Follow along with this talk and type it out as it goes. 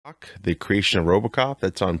The creation of RoboCop,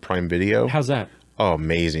 that's on Prime Video. How's that? Oh,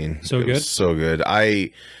 amazing. So it good? Was so good. I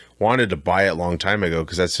wanted to buy it a long time ago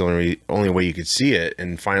because that's the only way you could see it,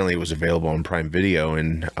 and finally it was available on Prime Video,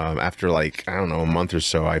 and after like, I don't know, a month or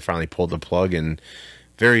so, I finally pulled the plug, and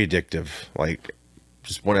very addictive, like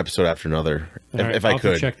just one episode after another. If I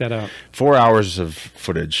could check that out. 4 hours of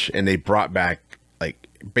footage, and they brought back like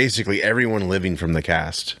basically everyone living from the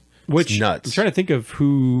cast. Which, it's nuts. I'm trying to think of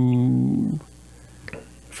who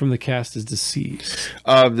from the cast is deceased.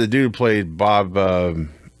 The dude who played Bob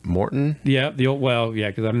Morton. Yeah, the old. Well, yeah,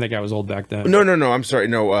 because I mean that guy was old back then. No. I'm sorry.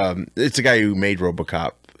 No, it's the guy who made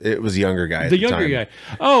RoboCop. It was the younger guy. The younger guy.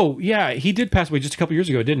 Oh, yeah, he did pass away just a couple years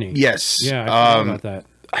ago, didn't he? Yes. Yeah, I forgot about that.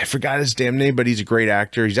 I forgot his damn name, but he's a great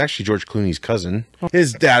actor. He's actually George Clooney's cousin.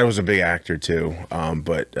 His dad was a big actor too.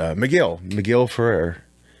 But Miguel Ferrer,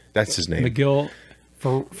 that's his name. Miguel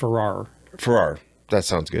Ferrer. That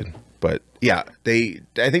sounds good. But yeah, I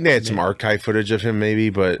think they had some archive footage of him, maybe.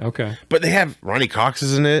 But okay. But they have Ronnie Cox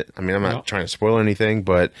is in it. I mean, I'm not trying to spoil anything,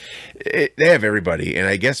 but they have everybody. And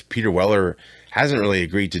I guess Peter Weller hasn't really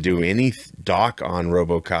agreed to do any doc on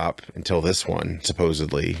RoboCop until this one,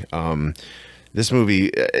 supposedly. This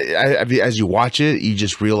movie, as you watch it, you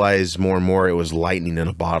just realize more and more it was lightning in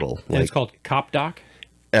a bottle. And it's called Cop Doc?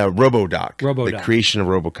 RoboDoc. RoboDoc. The creation of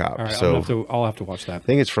RoboCop. All right, so I'll have to watch that. I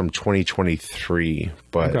think it's from 2023,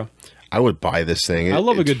 but I would buy this thing. I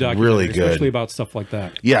love a good documentary, really good, especially about stuff like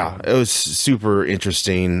that. Yeah, it was super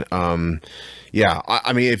interesting. Yeah,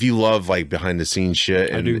 I mean, if you love like behind the scenes shit,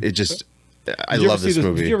 and it just, I love this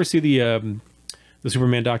movie. Did you ever see the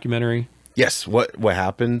Superman documentary? Yes. What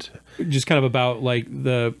happened? Just kind of about like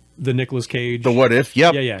the Nicolas Cage. The What If?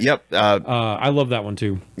 Yep. Yeah. Yep. I love that one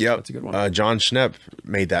too. Yep. That's a good one. John Schnepp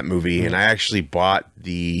made that movie, and I actually bought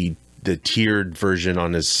the tiered version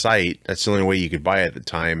on his site. That's the only way you could buy it at the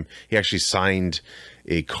time. He actually signed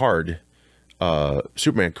a card,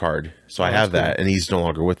 Superman card. So I have that, and he's no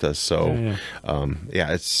longer with us. So,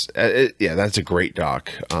 that's a great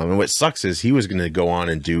doc. And what sucks is he was going to go on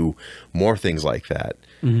and do more things like that,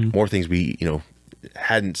 more things we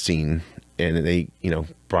hadn't seen, and they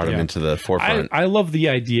brought him into the forefront. I love the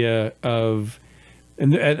idea of,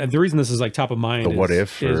 and the reason this is like top of mind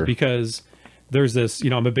is because there's this,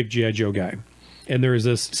 I'm a big G.I. Joe guy, and there's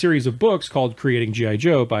this series of books called Creating G.I.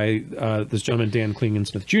 Joe by this gentleman, Dan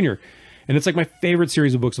Klingon-Smith Jr., and it's like my favorite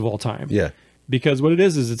series of books of all time. Yeah. Because what it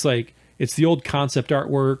is it's like, it's the old concept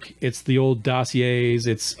artwork, it's the old dossiers,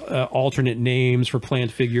 it's alternate names for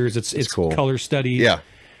plant figures, it's cool. Color studies. Yeah.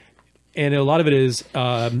 And a lot of it is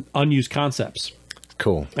unused concepts.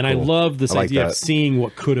 Cool. And I love this idea of seeing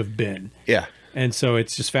what could have been. Yeah. And so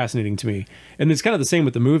it's just fascinating to me. And it's kind of the same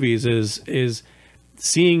with the movies is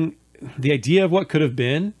seeing the idea of what could have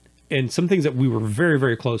been, and some things that we were very,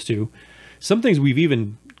 very close to. Some things we've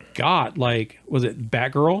even got, like, was it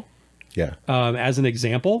Batgirl? Yeah. As an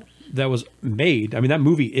example that was made. I mean, that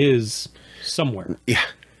movie is somewhere. Yeah.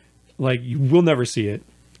 Like, you will never see it,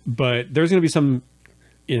 but there's going to be some,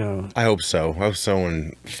 I hope so. I hope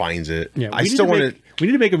someone finds it. Yeah. I still want to. We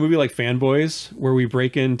need to make a movie like Fanboys where we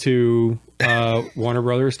break into Warner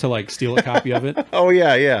Brothers to like steal a copy of it. Oh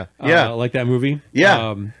yeah. Like that movie.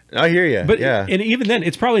 Yeah. I hear you. But yeah. And even then,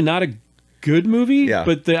 it's probably not a good movie. Yeah.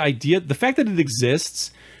 But the fact that it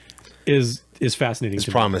exists is fascinating. It's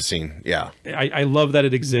promising. Yeah. I love that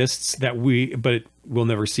it exists. But we'll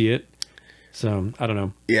never see it. So I don't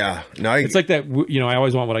know. Yeah. No. It's like that. I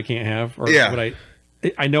always want what I can't have. Or what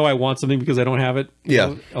I know I want something because I don't have it.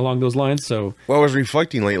 Along those lines. So, well, I was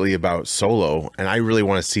reflecting lately about Solo, and I really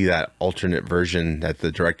want to see that alternate version that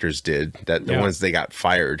the directors did. That the ones they got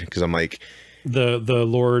fired, because I'm like the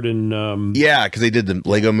Lord and because they did the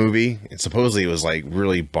Lego movie, and supposedly it was like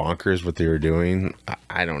really bonkers what they were doing.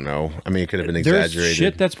 I don't know. I mean, it could have been exaggerated. There's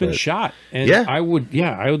shit that's been shot, and I would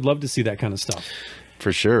love to see that kind of stuff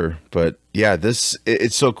for sure. But yeah,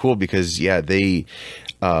 it's so cool because they.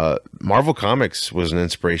 Marvel Comics was an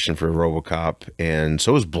inspiration for RoboCop, and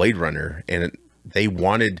so was Blade Runner, and they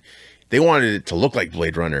wanted it to look like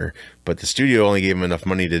Blade Runner, but the studio only gave them enough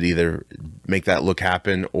money to either make that look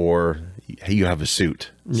happen or you have a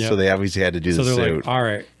suit. Yep. So they obviously had to do the suit. So they're like, all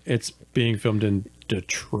right, it's being filmed in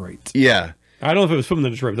Detroit. Yeah. I don't know if it was filmed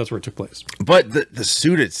in Detroit, but that's where it took place. But the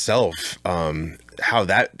suit itself, how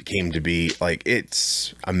that came to be, like,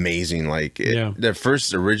 it's amazing. Like the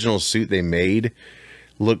first original suit they made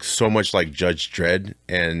looked so much like Judge Dredd,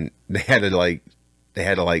 and they had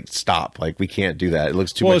to stop. Like, we can't do that. It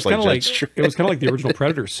looks too much like Judge Dredd. It was kind of like the original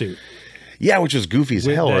Predator suit. Yeah, which was goofy as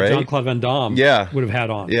hell, right? Jean-Claude Van Damme would have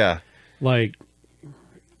had on. Yeah. Like,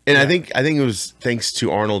 and I think it was thanks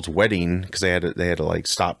to Arnold's wedding, because they had to like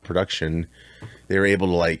stop production. they were able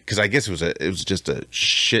to like, because I guess it was just a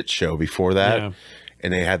shit show before that,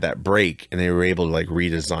 and they had that break, and they were able to like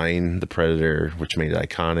redesign the Predator, which made it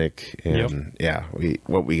iconic. And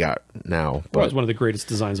what we got now, but it's one of the greatest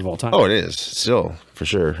designs of all time. Oh, it is still for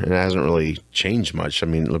sure, and it hasn't really changed much. I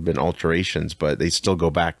mean, there have been alterations, but they still go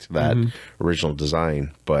back to that original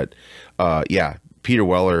design. But Peter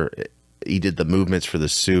Weller, he did the movements for the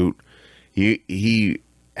suit. He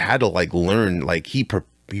had to like learn, like he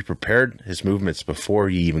prepared his movements before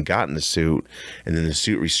he even got in the suit, and then the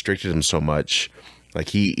suit restricted him so much. Like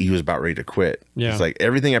he was about ready to quit. Yeah. It's like,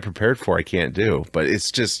 everything I prepared for, I can't do. But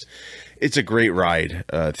it's a great ride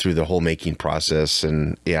through the whole making process.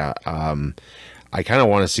 And I kind of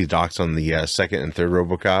want to see docs on the second and third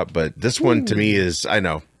RoboCop, but this one to me is, I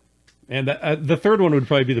know. And the third one would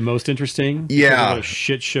probably be the most interesting. Yeah. What a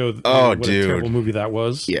shit show. Oh, what dude. a terrible movie that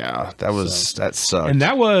was. Yeah, that sucked. And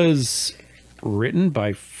that was written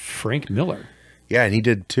by Frank Miller. Yeah, and he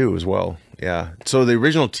did 2 as well. Yeah. So the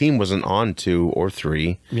original team wasn't on 2 or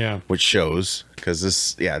 3. Yeah. Which shows, because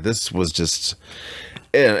this was just,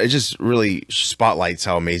 it just really spotlights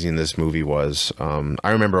how amazing this movie was.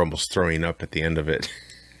 I remember almost throwing up at the end of it.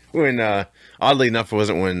 When, oddly enough, it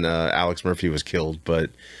wasn't when Alex Murphy was killed, but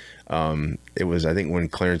it was, I think, when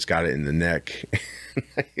Clarence got it in the neck.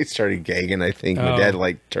 He started gagging, I think. My dad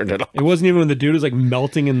like turned it off. It wasn't even when the dude was like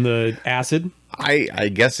melting in the acid. I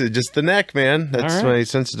guess it's just the neck, man. That's my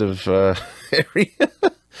sensitive area.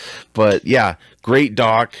 But yeah, great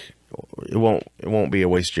doc. It won't be a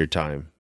waste of your time.